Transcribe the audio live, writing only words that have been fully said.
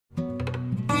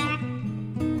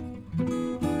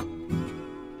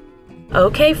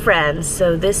Okay friends,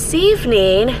 so this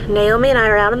evening, Naomi and I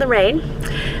are out in the rain.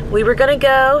 We were gonna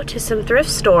go to some thrift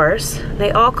stores.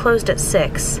 They all closed at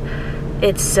 6.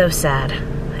 It's so sad.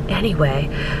 Anyway,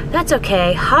 that's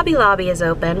okay. Hobby Lobby is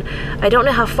open. I don't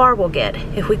know how far we'll get.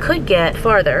 If we could get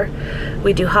farther,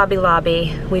 we do Hobby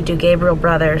Lobby, we do Gabriel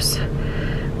Brothers,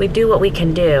 we do what we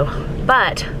can do.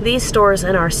 But these stores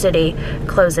in our city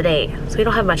close at 8, so we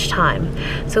don't have much time.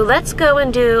 So let's go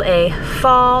and do a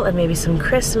fall and maybe some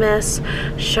Christmas.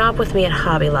 Shop with me at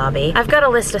Hobby Lobby. I've got a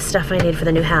list of stuff I need for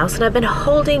the new house, and I've been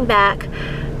holding back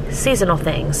seasonal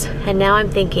things. And now I'm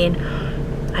thinking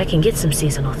I can get some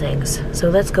seasonal things.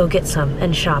 So let's go get some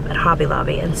and shop at Hobby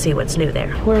Lobby and see what's new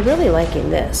there. We're really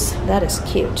liking this. That is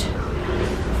cute.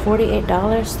 $48,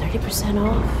 30%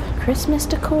 off. Christmas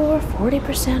decor,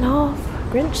 40% off.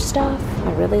 Grinch stuff.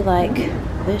 I really like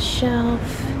this shelf.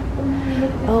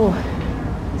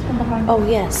 Oh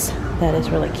yes, that is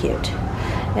really cute.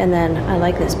 And then I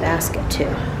like this basket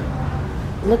too.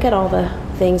 Look at all the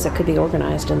things that could be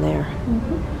organized in there.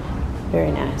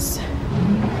 Very nice.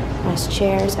 Nice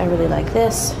chairs. I really like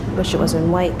this. Wish it was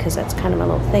in white because that's kind of my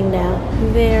little thing now.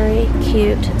 Very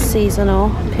cute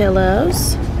seasonal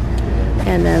pillows.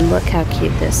 And then look how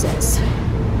cute this is.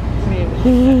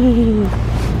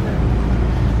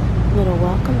 Little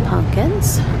welcome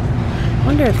pumpkins.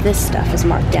 Wonder if this stuff is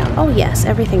marked down. Oh yes,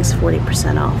 everything's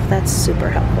 40% off. That's super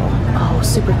helpful. Oh,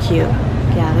 super cute.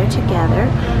 Gather together.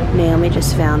 Naomi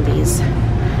just found these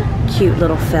cute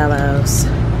little fellows.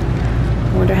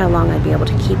 I wonder how long I'd be able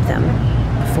to keep them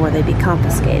before they'd be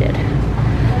confiscated.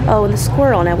 Oh, and the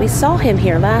squirrel. Now we saw him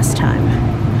here last time.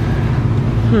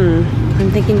 I'm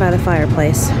thinking by the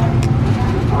fireplace.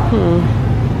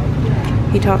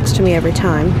 He talks to me every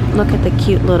time. Look at the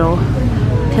cute little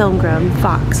pilgrim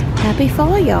fox. Happy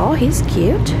fall, y'all. He's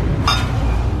cute.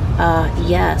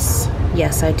 Yes.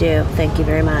 Yes, I do. Thank you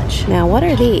very much. Now, what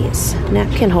are these?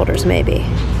 Napkin holders, maybe.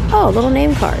 Oh, little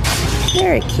name cards.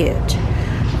 Very cute.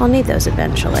 I'll need those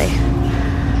eventually.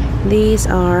 These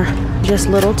are just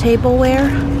little tableware.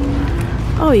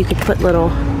 Oh, you could put little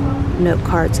note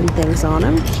cards and things on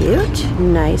them. Cute.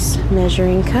 Nice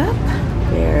measuring cup.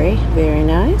 Very, very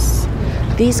nice.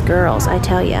 These girls, I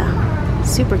tell ya,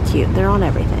 super cute. They're on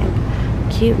everything.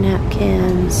 Cute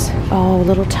napkins. Oh,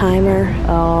 little timer.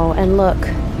 Oh, and look,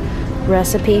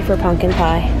 recipe for pumpkin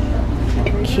pie.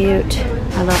 Cute.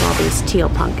 I love all these teal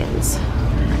pumpkins.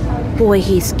 Boy,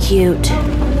 he's cute.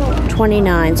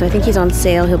 29, so I think he's on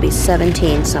sale. He'll be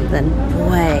 17 something.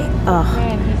 Boy,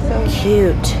 oh,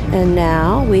 cute. And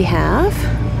now we have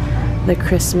the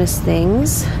Christmas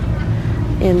things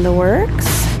in the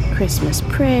works. Christmas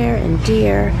prayer and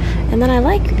deer. And then I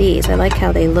like these. I like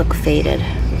how they look faded.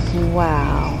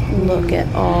 Wow. Look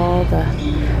at all the...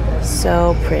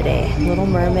 So pretty. Little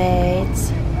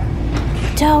mermaids.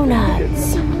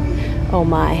 Donuts. Oh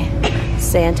my.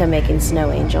 Santa making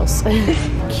snow angels.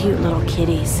 Cute little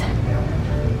kitties.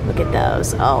 Look at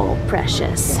those. Oh,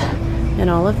 precious. And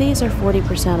all of these are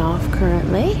 40% off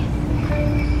currently.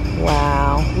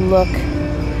 Wow.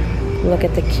 Look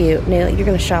at the cute. You're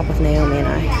going to shop with Naomi and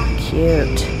I.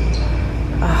 Cute.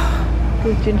 Oh.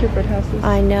 Those gingerbread houses.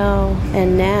 I know.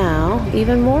 And now,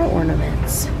 even more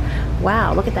ornaments.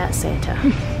 Wow, look at that Santa.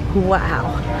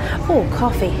 Wow. Oh,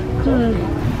 coffee.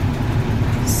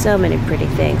 So many pretty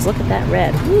things. Look at that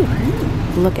red. Ooh.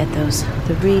 Look at those.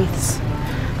 The wreaths.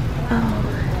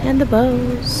 Oh, and the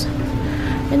bows.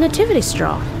 And nativity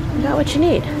straw. You got what you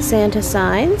need. Santa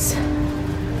signs.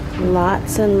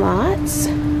 Lots and lots.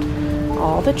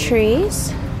 All the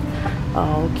trees.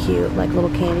 Oh, cute, like little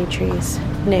candy trees.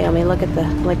 Naomi, look at the,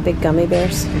 like big gummy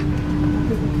bears.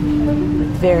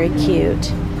 Very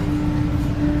cute.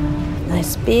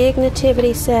 Nice big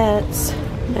nativity sets.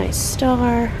 Nice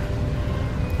star.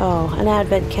 Oh, an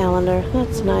advent calendar.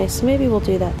 That's nice. Maybe we'll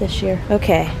do that this year.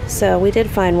 Okay, so we did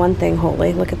find one thing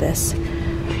holy. Look at this.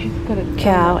 Got a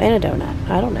cow and a donut.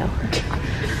 I don't know.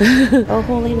 Oh,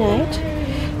 holy night.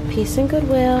 Peace and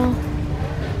goodwill.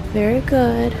 Very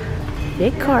good.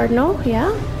 Big cardinal,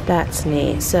 yeah. That's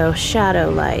neat. So shadow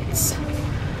lights.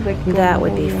 Like that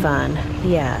would be fun.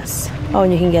 Yes. Oh,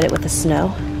 and you can get it with the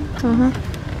snow.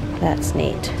 That's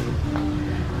neat.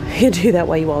 You can do that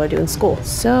while you all are doing school.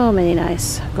 So many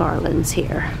nice garlands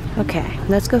here. Okay,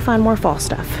 let's go find more fall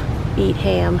stuff. Eat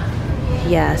ham.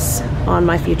 Yes, on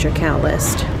my future count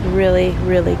list. Really,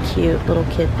 really cute little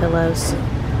kid pillows.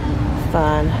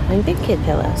 Fun. And big kid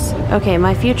pillows. Okay,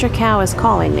 my future cow is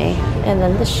calling me. And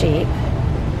then the sheep.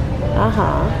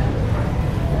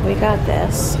 We got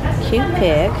this. Cute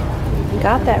pig.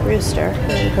 Got that rooster.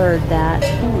 Heard that.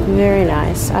 Very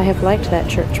nice. I have liked that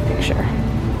church picture.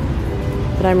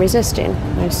 but I'm resisting.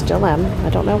 I still am.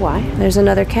 I don't know why. There's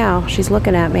another cow. She's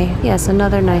looking at me. Yes,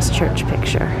 another nice church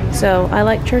picture. So I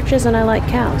like churches and I like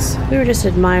cows. We were just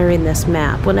admiring this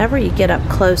map. Whenever you get up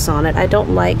close on it, I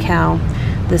don't like how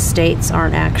the states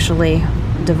aren't actually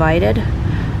divided.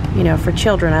 You know, for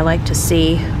children, I like to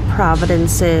see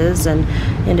provinces and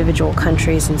individual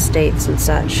countries and states and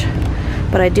such.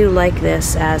 But I do like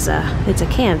this as it's a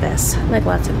canvas. I like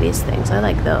lots of these things. I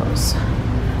like those.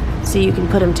 So you can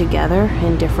put them together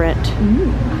in different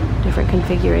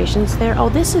configurations there. Oh,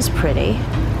 this is pretty.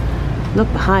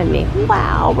 Look behind me.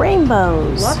 Wow,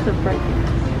 rainbows. Lots of bright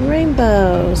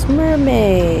Rainbows,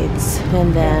 mermaids,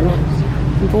 and then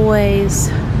boys,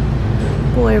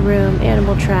 boy room,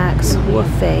 animal tracks, wolf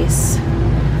face,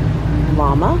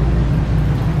 llama,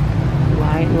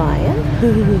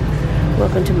 lion.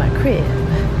 Welcome to my crib.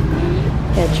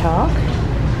 Hedgehog.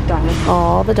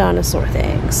 All the dinosaur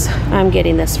things. I'm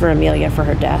getting this for Amelia for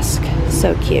her desk.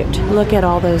 So cute. Look at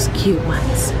all those cute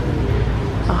ones.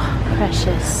 Oh,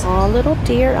 precious. All little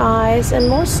deer eyes and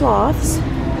more sloths.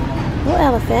 Little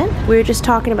elephant. We were just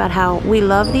talking about how we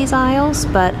love these aisles,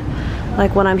 but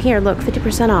like when I'm here, look,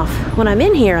 50% off. When I'm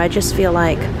in here, I just feel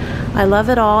like I love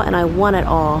it all and I want it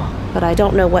all, but I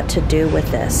don't know what to do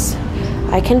with this.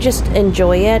 I can just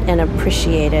enjoy it and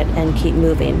appreciate it and keep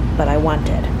moving, but I want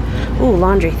it. Ooh,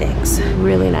 laundry things.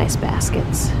 Really nice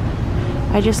baskets.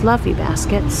 I just love you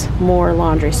baskets. More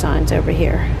laundry signs over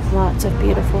here. Lots of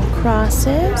beautiful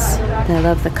crosses. I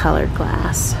love the colored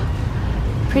glass.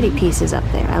 Pretty pieces up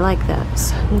there. I like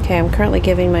those. Okay, I'm currently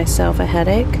giving myself a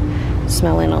headache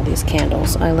smelling all these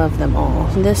candles. I love them all.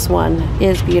 This one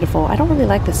is beautiful. I don't really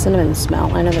like the cinnamon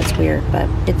smell. I know that's weird, but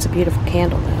it's a beautiful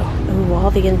candle though. Ooh,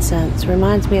 all the incense.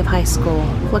 Reminds me of high school.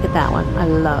 Look at that one. I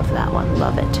love that one.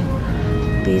 Love it.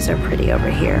 These are pretty over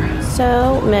here.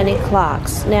 So many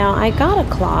clocks. Now, I got a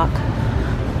clock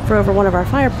for over one of our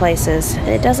fireplaces, and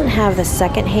it doesn't have the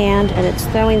second hand, and it's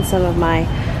throwing some of my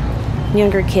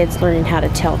younger kids learning how to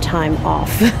tell time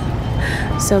off.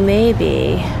 So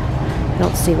maybe, I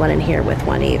don't see one in here with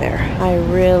one either. I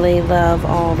really love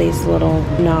all these little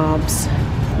knobs.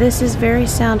 This is very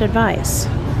sound advice.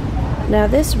 Now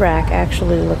this rack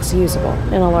actually looks usable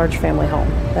in a large family home.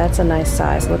 That's a nice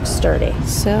size, looks sturdy.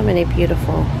 So many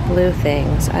beautiful blue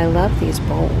things. I love these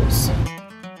bowls.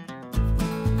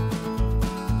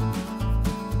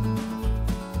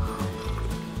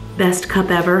 Best cup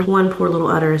ever. One poor little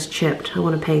udder is chipped. I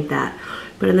want to paint that.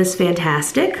 But in this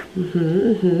fantastic.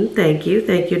 Thank you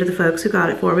to the folks who got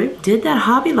it for me. Did that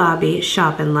Hobby Lobby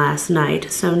shopping last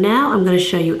night. So now I'm going to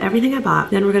show you everything I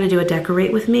bought. Then we're going to do a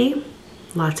decorate with me.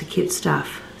 Lots of cute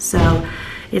stuff. So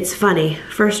it's funny.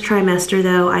 First trimester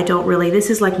though, I don't really, this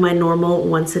is like my normal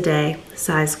once a day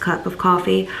size cup of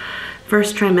coffee.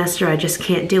 First trimester, I just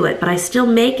can't do it, but I still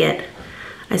make it.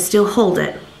 I still hold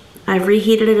it. I've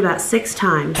reheated it about 6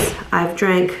 times. I've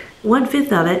drank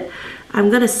 1/5 of it. I'm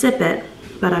gonna sip it,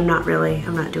 but I'm not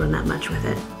doing that much with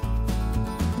it.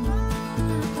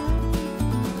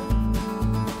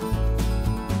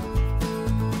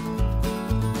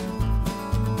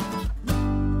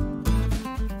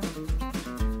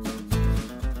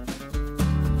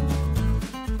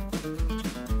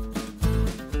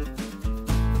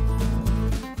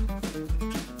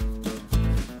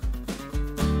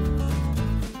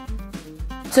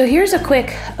 So here's a quick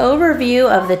overview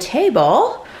of the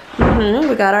table.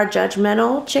 We got our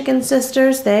judgmental chicken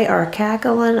sisters. They are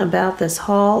cackling about this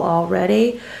haul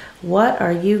already. What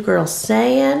are you girls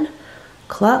saying?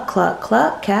 Cluck, cluck,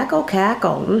 cluck, cackle,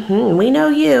 cackle. We know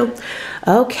you.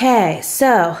 Okay,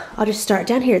 so I'll just start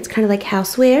down here. It's kind of like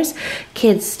housewares,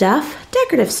 kids stuff,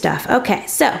 decorative stuff. Okay,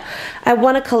 so I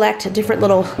want to collect different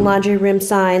little laundry room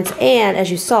signs, and as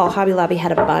you saw, Hobby Lobby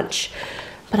had a bunch.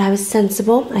 But I was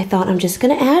sensible. I thought I'm just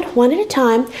going to add one at a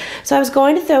time. So I was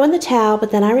going to throw in the towel,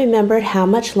 but then I remembered how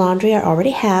much laundry I already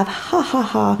have. Ha ha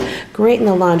ha. Great in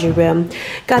the laundry room.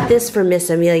 Got this for Miss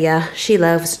Amelia. She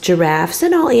loves giraffes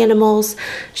and all animals.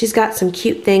 She's got some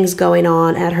cute things going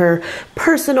on at her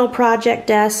personal project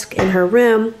desk in her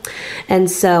room. And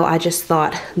so I just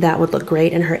thought that would look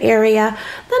great in her area.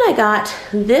 Then I got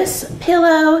this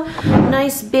pillow.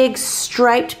 Nice big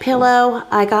striped pillow.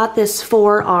 I got this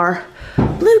for our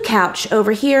blue couch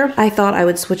over here. I thought I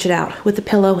would switch it out with the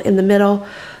pillow in the middle.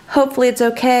 Hopefully it's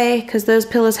okay, because those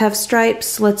pillows have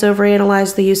stripes. Let's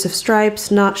overanalyze the use of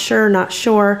stripes. Not sure, not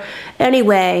sure.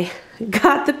 Anyway,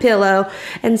 got the pillow,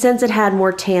 and since it had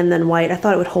more tan than white, I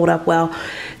thought it would hold up well.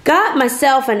 Got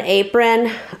myself an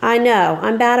apron. I know,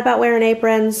 I'm bad about wearing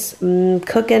aprons,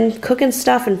 cooking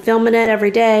stuff and filming it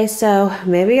every day, so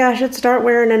maybe I should start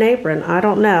wearing an apron. I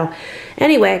don't know.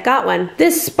 Anyway, got one.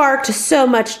 This sparked so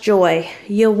much joy.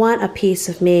 You want a piece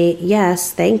of me?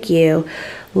 Yes, thank you.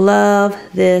 Love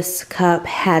this cup,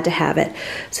 had to have it.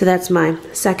 So that's my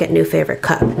second new favorite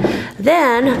cup.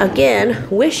 Then, again,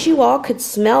 wish you all could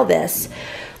smell this.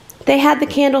 They had the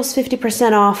candles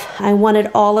 50% off. I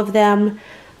wanted all of them.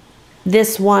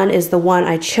 This one is the one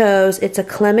I chose. It's a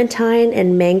clementine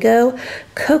and mango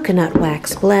coconut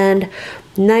wax blend.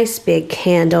 Nice big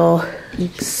candle.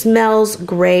 Smells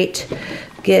great.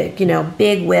 Get, you know,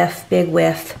 big whiff, big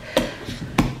whiff.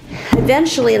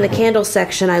 Eventually in the candle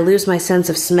section, I lose my sense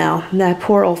of smell. That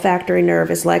poor olfactory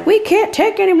nerve is like, we can't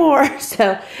take anymore.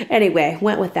 So anyway,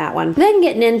 went with that one. Then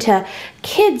getting into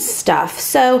kids stuff.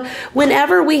 So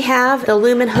whenever we have the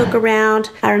lumen hook around,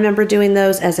 I remember doing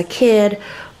those as a kid.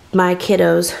 My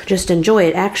kiddos just enjoy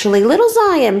it. Actually, little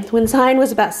Zion, when Zion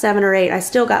was about 7 or 8, I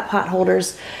still got pot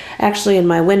holders actually in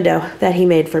my window that he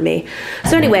made for me.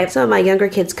 So anyway, some of my younger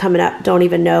kids coming up don't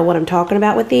even know what I'm talking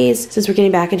about with these, since we're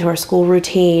getting back into our school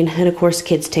routine. And of course,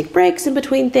 kids take breaks in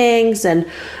between things, and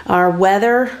our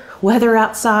weather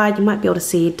outside, you might be able to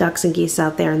see ducks and geese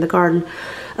out there in the garden.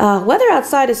 Weather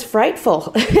outside is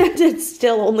frightful. It's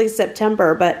still only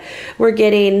September, but we're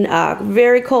getting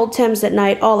very cold temps at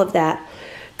night, all of that.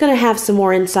 Gonna have some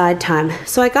more inside time.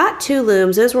 So I got 2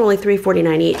 looms. Those were only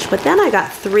 $3.49 each, but then I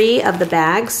got 3 of the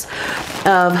bags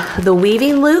of the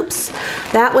weaving loops.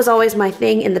 That was always my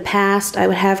thing in the past. I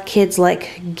would have kids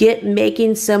like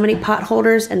making so many pot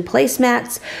holders and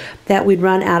placemats that we'd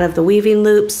run out of the weaving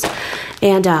loops.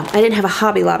 And I didn't have a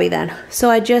Hobby Lobby then. So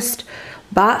I just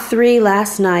bought 3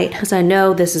 last night because I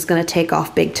know this is going to take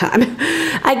off big time.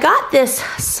 I got this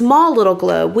small little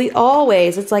globe.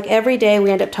 It's like every day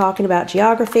we end up talking about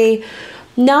geography.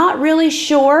 Not really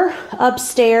sure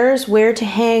upstairs where to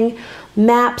hang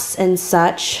maps and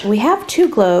such. We have 2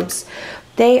 globes.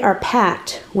 They are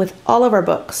packed with all of our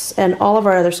books and all of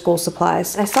our other school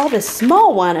supplies. I saw this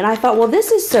small one and I thought, well,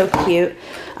 this is so cute.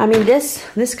 I mean,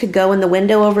 this could go in the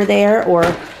window over there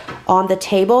or on the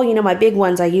table. You know, my big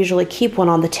ones, I usually keep one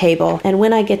on the table. And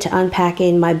when I get to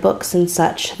unpacking my books and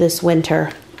such this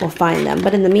winter, we'll find them.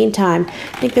 But in the meantime,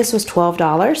 I think this was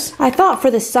 $12. I thought for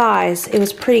the size, it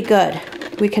was pretty good.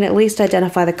 We can at least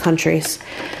identify the countries.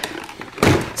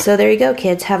 So there you go,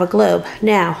 kids, have a globe.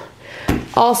 Now,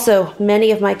 also,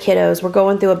 many of my kiddos were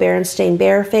going through a Berenstain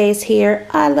Bear phase here.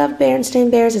 I loved Berenstain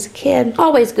Bears as a kid.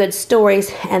 Always good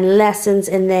stories and lessons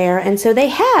in there. And so they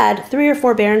had 3 or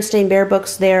 4 Berenstain Bear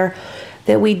books there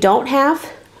that we don't have.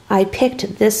 I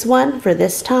picked this one for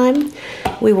this time.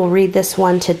 We will read this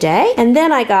one today. And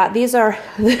then I got, these are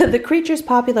the creatures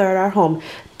popular at our home,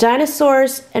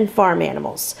 dinosaurs and farm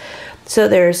animals. So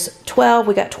there's 12,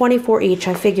 we got 24 each.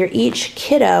 I figure each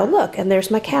kiddo, look, and there's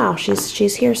my cow,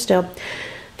 she's here still.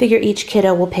 Figure each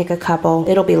kiddo will pick a couple.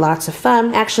 It'll be lots of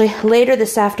fun. Actually, later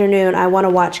this afternoon, I want to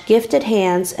watch Gifted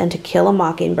Hands and To Kill a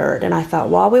Mockingbird. And I thought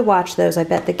while we watch those, I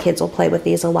bet the kids will play with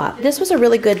these a lot. This was a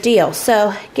really good deal.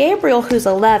 So Gabriel, who's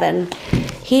 11,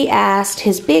 he asked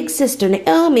his big sister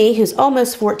Naomi, who's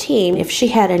almost 14, if she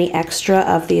had any extra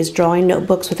of these drawing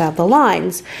notebooks without the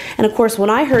lines. And of course, when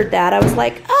I heard that, I was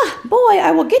like, boy, I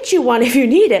will get you one if you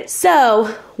need it.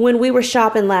 So when we were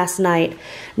shopping last night,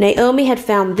 Naomi had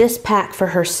found this pack for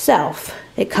herself.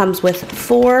 It comes with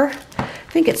 4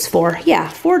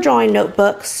 drawing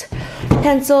notebooks,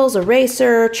 pencils,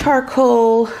 eraser,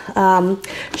 charcoal,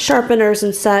 sharpeners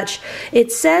and such.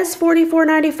 It says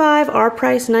 $44.95, our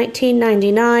price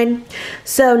 $19.99.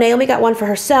 So Naomi got one for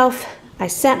herself. I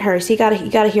sent her, so you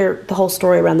gotta hear the whole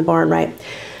story around the barn, right?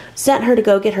 Sent her to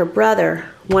go get her brother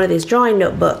one of these drawing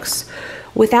notebooks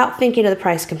without thinking of the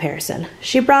price comparison.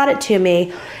 She brought it to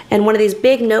me, and one of these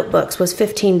big notebooks was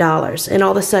 $15, and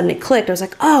all of a sudden it clicked. I was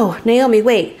like, oh, Naomi,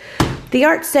 wait. The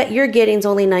art set you're getting is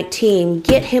only $19.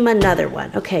 Get him another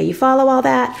one. Okay, you follow all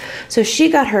that? So she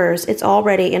got hers. It's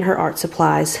already in her art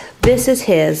supplies. This is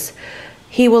his.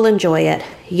 He will enjoy it.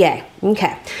 Yay.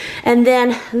 Okay. And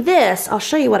then this, I'll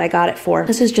show you what I got it for.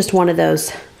 This is just one of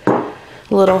those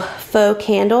little faux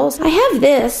candles. I have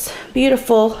this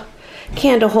beautiful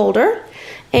candle holder,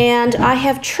 and I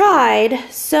have tried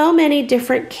so many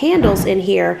different candles in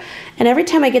here, and every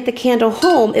time I get the candle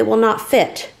home, it will not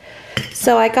fit.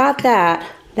 So I got that.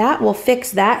 That will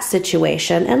fix that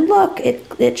situation. And look,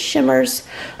 it shimmers.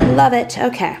 Love it.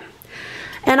 Okay.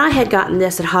 And I had gotten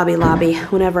this at Hobby Lobby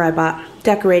whenever I bought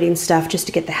decorating stuff just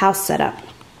to get the house set up.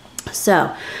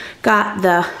 So, got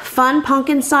the fun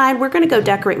pumpkin side. We're going to go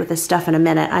decorate with this stuff in a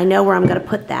minute. I know where I'm going to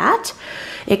put that.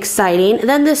 Exciting. And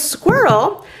then this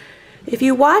squirrel, If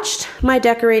you watched my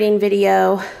decorating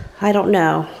video, I don't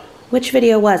know, which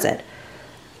video was it?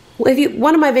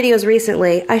 One of my videos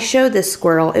recently, I showed this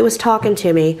squirrel. It was talking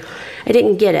to me. I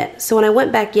didn't get it. So when I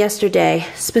went back yesterday,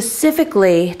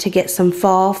 specifically to get some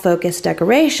fall-focused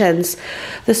decorations,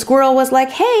 the squirrel was like,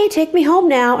 hey, take me home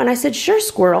now. And I said, sure,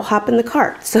 squirrel, hop in the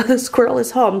cart. So the squirrel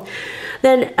is home.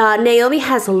 Then Naomi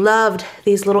has loved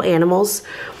these little animals.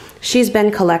 She's been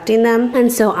collecting them.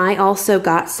 And so I also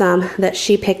got some that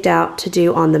she picked out to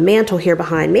do on the mantle here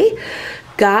behind me.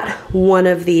 Got one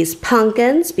of these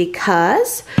pumpkins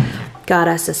because got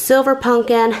us a silver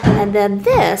pumpkin, and then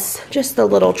this, just the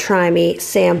little try-me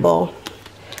sample.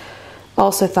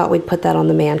 Also thought we'd put that on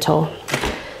the mantle.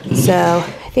 So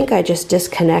I think I just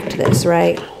disconnect this,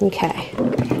 right? Okay.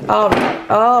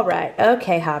 All right.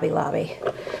 Okay, Hobby Lobby.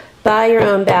 Buy your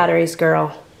own batteries,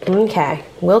 girl. Okay,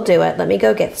 we'll do it. Let me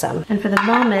go get some. And for the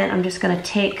moment, I'm just gonna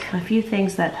take a few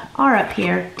things that are up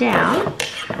here down.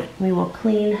 We will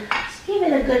clean, just give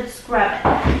it a good scrub.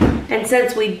 And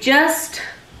since we just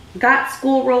got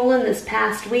school rolling this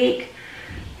past week,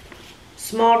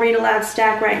 small read aloud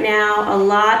stack right now. A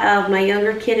lot of my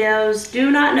younger kiddos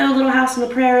do not know Little House on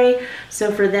the Prairie,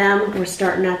 so for them we're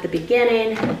starting at the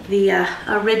beginning. The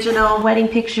original wedding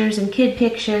pictures and kid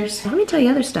pictures. Let me tell you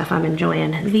other stuff I'm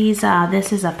enjoying. These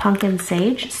this is a pumpkin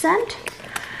sage scent.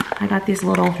 I got these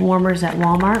little warmers at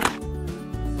Walmart.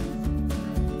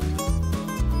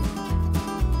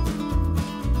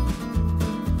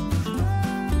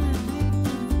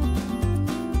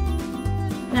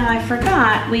 Now I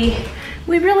forgot, we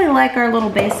really like our little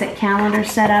basic calendar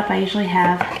setup. I usually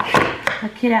have a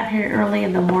kid out here early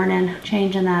in the morning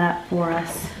changing that up for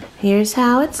us. Here's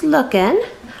how it's looking.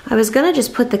 I was gonna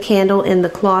just put the candle in the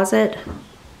closet,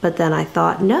 but then I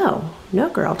thought, no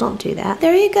girl, don't do that.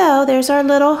 There you go, there's our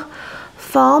little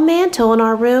fall mantle in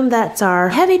our room. That's our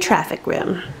heavy traffic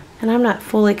room. And I'm not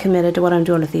fully committed to what I'm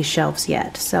doing with these shelves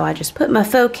yet. So I just put my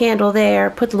faux candle there,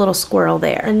 put the little squirrel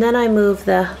there. And then I move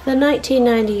the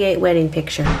 1998 wedding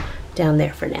picture down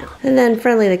there for now. And then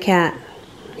Friendly the cat,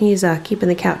 he's keeping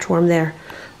the couch warm there.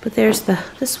 But there's the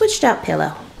switched out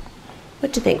pillow.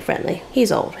 What do you think, Friendly?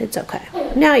 He's old, it's okay.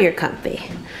 Now you're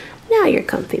comfy. Now you're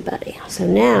comfy, buddy. So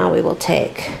now we will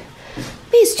take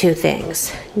these two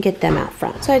things and get them out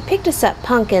front. So I picked us up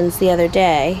pumpkins the other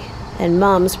day, and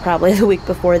mums probably the week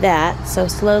before that, so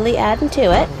slowly adding to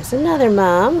it. There's another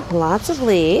mum, lots of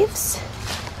leaves.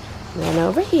 And then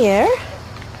over here,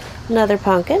 another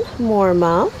pumpkin, more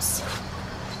mums.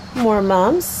 More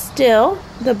mums, still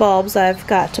the bulbs I've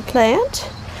got to plant.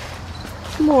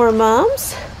 More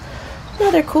mums,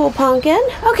 another cool pumpkin.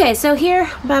 Okay, so here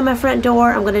by my front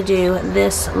door, I'm gonna do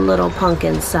this little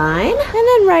pumpkin sign. And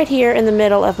then right here in the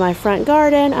middle of my front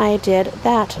garden, I did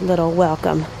that little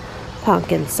welcome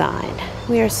pumpkin sign.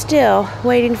 We are still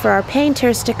waiting for our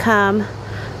painters to come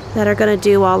that are going to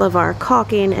do all of our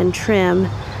caulking and trim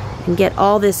and get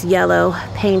all this yellow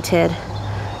painted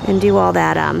and do all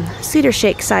that cedar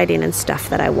shake siding and stuff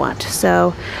that I want.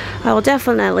 So I will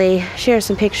definitely share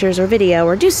some pictures or video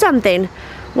or do something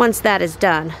once that is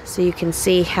done so you can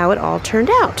see how it all turned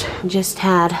out. Just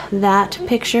had that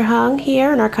picture hung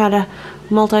here in our kind of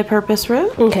multi-purpose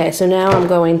room. Okay, so now I'm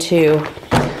going to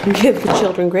give the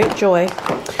children great joy.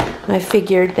 I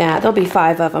figured that there'll be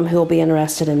 5 of them who will be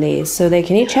interested in these. So they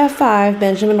can each have 5.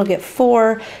 Benjamin will get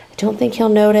 4. I don't think he'll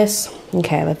notice.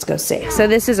 Okay, let's go see. So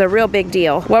this is a real big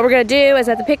deal. What we're gonna do is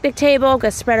at the picnic table, I'm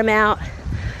gonna spread them out,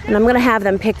 and I'm gonna have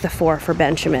them pick the 4 for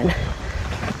Benjamin.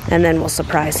 And then we'll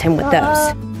surprise him with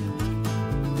those.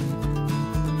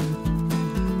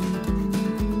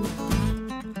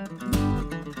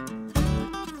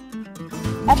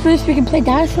 After this, we can play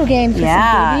dinosaur games.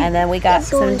 Yeah, and then we got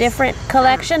some different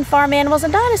collection, farm animals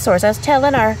and dinosaurs. I was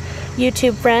telling our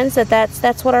YouTube friends that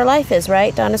that's what our life is,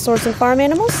 right? Dinosaurs and farm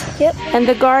animals? Yep. And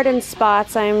the garden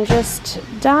spots I'm just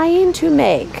dying to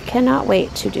make. Cannot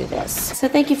wait to do this. So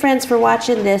thank you, friends, for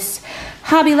watching this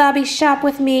Hobby Lobby shop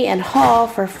with me and haul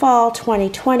for fall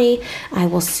 2020. I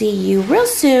will see you real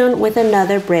soon with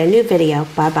another brand new video.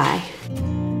 Bye-bye.